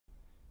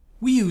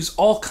We use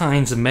all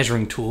kinds of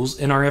measuring tools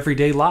in our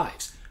everyday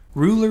lives.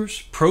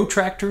 Rulers,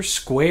 protractors,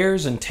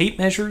 squares, and tape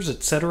measures,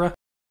 etc.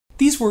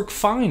 These work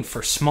fine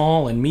for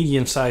small and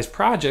medium-sized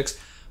projects,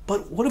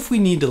 but what if we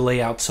need to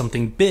lay out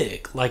something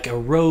big, like a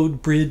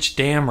road, bridge,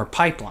 dam, or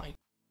pipeline?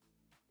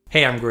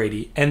 Hey, I'm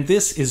Grady, and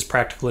this is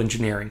Practical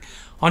Engineering.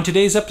 On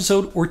today's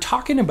episode, we're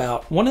talking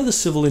about one of the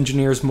civil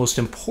engineer's most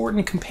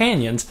important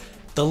companions,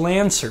 the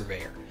land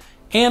surveyor.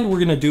 And we're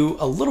going to do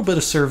a little bit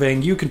of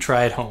surveying you can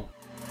try at home.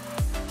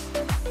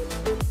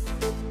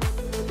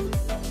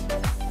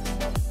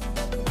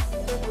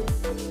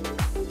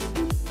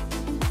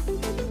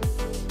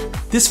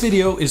 This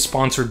video is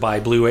sponsored by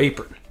Blue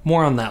Apron.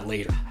 More on that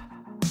later.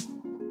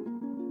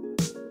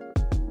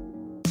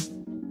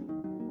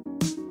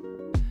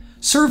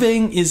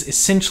 Surveying is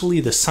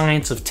essentially the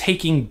science of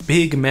taking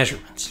big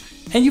measurements.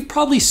 And you've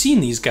probably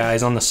seen these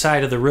guys on the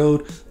side of the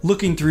road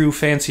looking through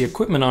fancy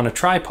equipment on a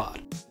tripod.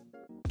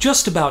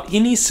 Just about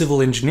any civil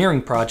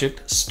engineering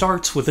project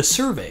starts with a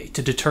survey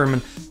to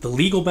determine the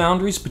legal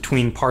boundaries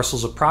between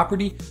parcels of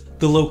property,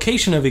 the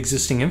location of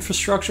existing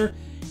infrastructure,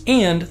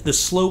 and the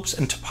slopes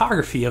and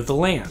topography of the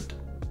land.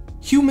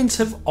 Humans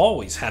have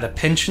always had a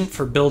penchant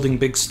for building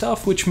big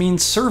stuff, which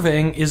means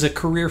surveying is a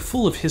career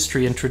full of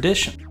history and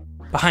tradition.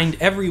 Behind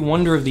every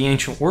wonder of the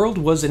ancient world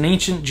was an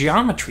ancient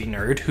geometry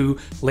nerd who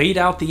laid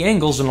out the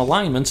angles and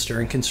alignments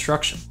during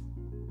construction.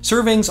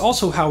 Surveying is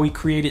also how we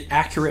created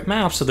accurate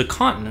maps of the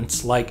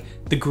continents, like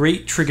the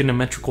Great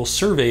Trigonometrical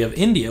Survey of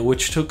India,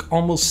 which took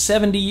almost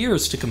 70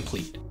 years to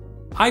complete.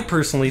 I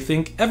personally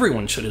think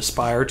everyone should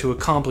aspire to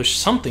accomplish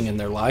something in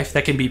their life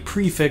that can be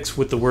prefixed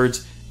with the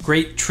words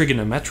Great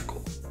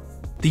Trigonometrical.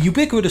 The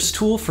ubiquitous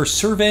tool for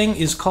surveying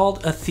is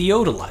called a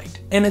theodolite,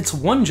 and its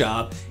one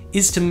job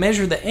is to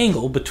measure the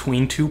angle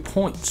between 2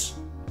 points.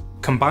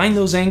 Combine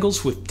those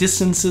angles with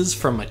distances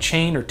from a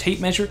chain or tape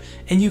measure,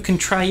 and you can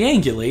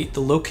triangulate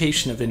the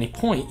location of any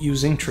point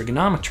using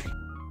trigonometry.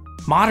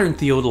 Modern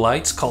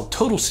theodolites, called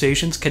total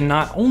stations, can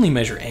not only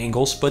measure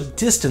angles, but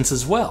distance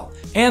as well,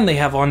 and they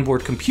have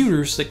onboard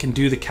computers that can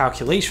do the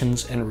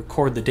calculations and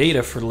record the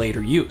data for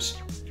later use.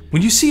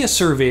 When you see a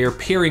surveyor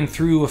peering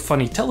through a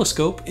funny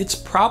telescope, it's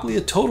probably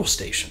a total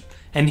station,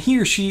 and he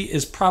or she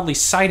is probably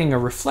sighting a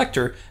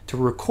reflector to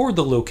record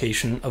the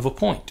location of a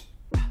point.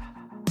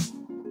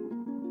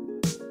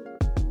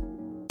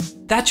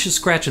 That's just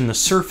scratching the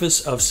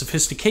surface of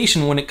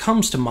sophistication when it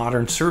comes to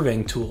modern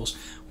surveying tools.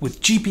 With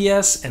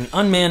GPS and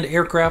unmanned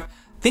aircraft,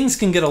 things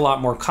can get a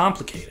lot more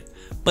complicated.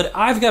 But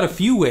I've got a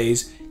few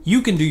ways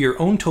you can do your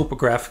own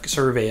topographic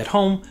survey at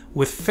home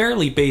with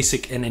fairly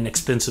basic and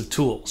inexpensive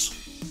tools.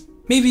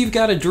 Maybe you've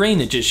got a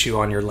drainage issue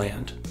on your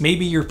land.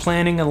 Maybe you're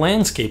planning a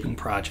landscaping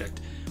project.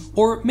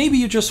 Or maybe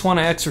you just want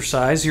to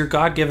exercise your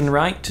God-given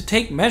right to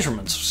take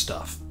measurements of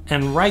stuff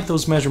and write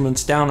those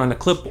measurements down on a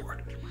clipboard.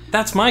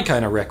 That's my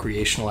kind of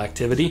recreational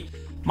activity.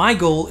 My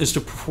goal is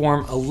to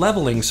perform a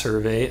leveling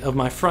survey of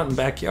my front and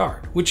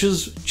backyard, which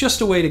is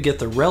just a way to get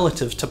the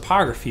relative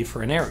topography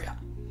for an area.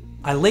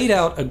 I laid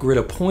out a grid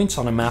of points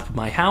on a map of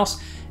my house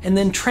and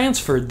then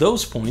transferred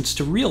those points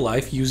to real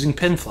life using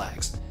pin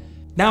flags.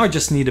 Now I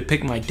just need to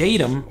pick my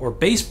datum or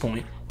base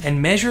point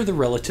and measure the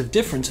relative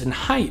difference in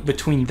height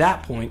between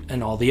that point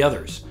and all the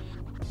others.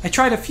 I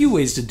tried a few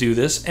ways to do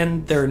this,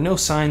 and there are no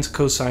sines,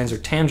 cosines, or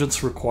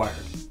tangents required.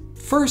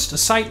 First, a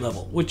sight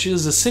level, which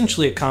is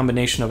essentially a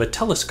combination of a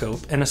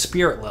telescope and a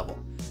spirit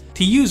level.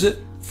 To use it,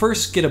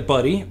 first get a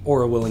buddy,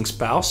 or a willing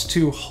spouse,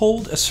 to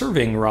hold a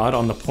surveying rod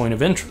on the point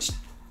of interest.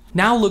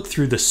 Now look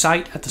through the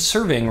sight at the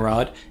surveying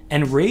rod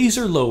and raise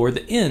or lower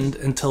the end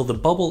until the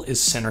bubble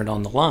is centered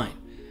on the line.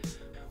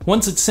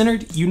 Once it's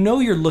centered, you know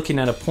you're looking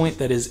at a point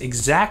that is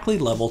exactly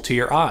level to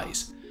your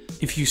eyes.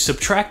 If you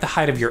subtract the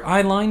height of your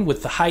eye line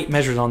with the height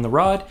measured on the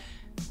rod,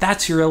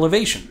 that's your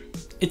elevation.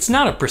 It's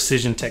not a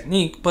precision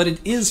technique, but it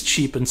is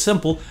cheap and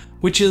simple,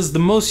 which is the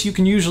most you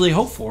can usually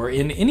hope for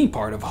in any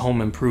part of a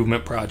home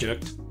improvement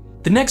project.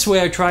 The next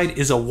way I tried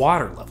is a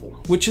water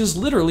level, which is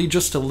literally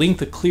just a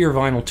length of clear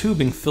vinyl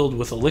tubing filled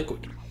with a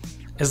liquid.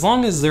 As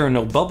long as there are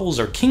no bubbles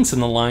or kinks in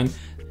the line,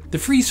 the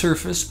free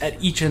surface at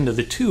each end of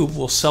the tube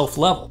will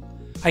self-level.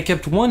 I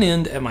kept one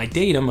end at my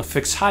datum a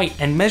fixed height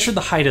and measured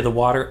the height of the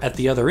water at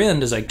the other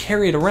end as I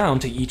carried around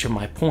to each of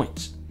my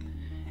points.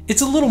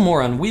 It's a little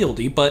more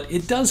unwieldy, but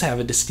it does have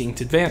a distinct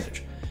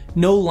advantage.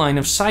 No line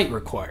of sight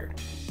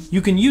required.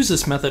 You can use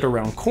this method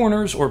around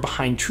corners or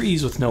behind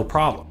trees with no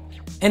problem.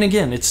 And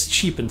again, it's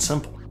cheap and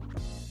simple.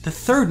 The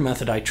third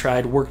method I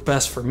tried worked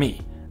best for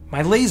me,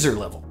 my laser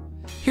level.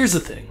 Here's the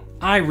thing,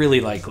 I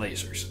really like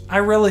lasers. I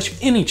relish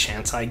any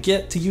chance I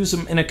get to use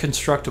them in a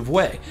constructive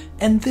way,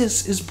 and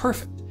this is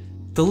perfect.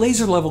 The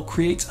laser level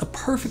creates a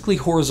perfectly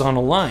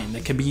horizontal line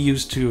that can be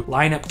used to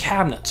line up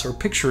cabinets or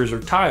pictures or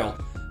tile,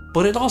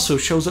 but it also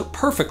shows up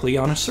perfectly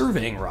on a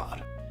surveying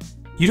rod.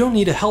 You don't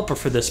need a helper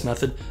for this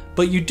method,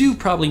 but you do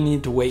probably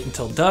need to wait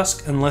until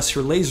dusk unless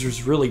your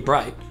laser's really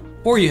bright,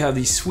 or you have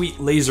these sweet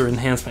laser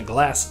enhancement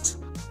glasses.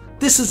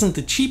 This isn't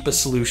the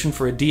cheapest solution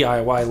for a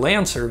DIY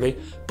land survey,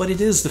 but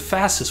it is the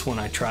fastest one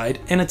I tried,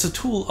 and it's a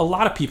tool a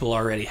lot of people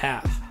already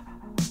have.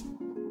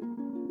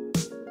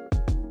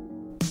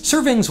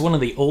 Surveying is one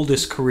of the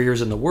oldest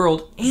careers in the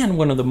world and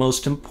one of the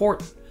most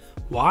important.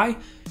 Why?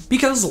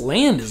 Because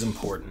land is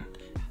important.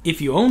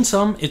 If you own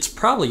some, it's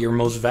probably your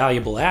most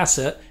valuable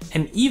asset,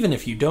 and even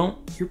if you don't,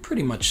 you're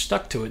pretty much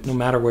stuck to it no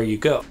matter where you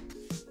go.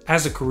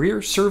 As a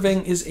career,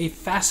 surveying is a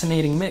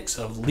fascinating mix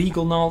of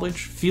legal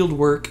knowledge, field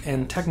work,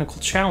 and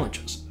technical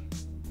challenges.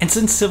 And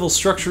since civil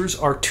structures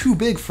are too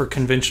big for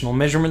conventional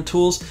measurement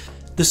tools,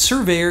 the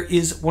surveyor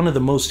is one of the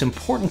most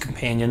important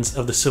companions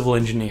of the civil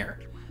engineer.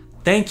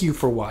 Thank you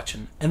for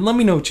watching, and let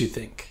me know what you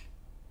think.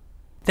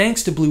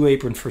 Thanks to Blue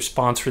Apron for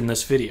sponsoring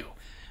this video.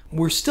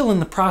 We're still in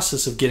the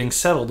process of getting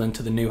settled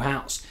into the new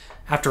house.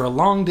 After a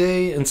long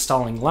day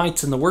installing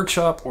lights in the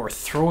workshop or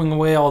throwing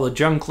away all the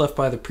junk left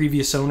by the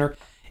previous owner,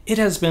 it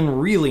has been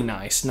really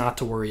nice not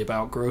to worry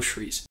about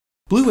groceries.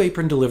 Blue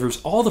Apron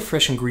delivers all the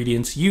fresh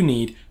ingredients you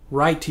need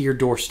right to your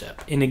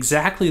doorstep in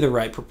exactly the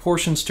right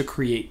proportions to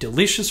create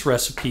delicious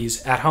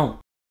recipes at home.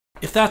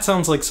 If that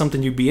sounds like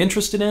something you'd be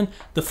interested in,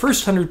 the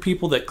first 100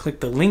 people that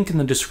click the link in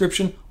the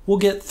description will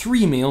get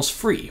 3 meals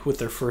free with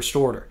their first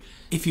order.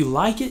 If you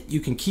like it, you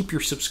can keep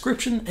your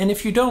subscription, and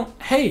if you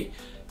don't, hey,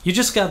 you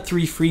just got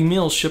 3 free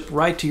meals shipped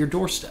right to your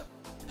doorstep.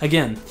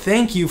 Again,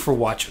 thank you for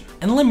watching,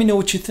 and let me know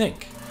what you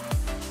think.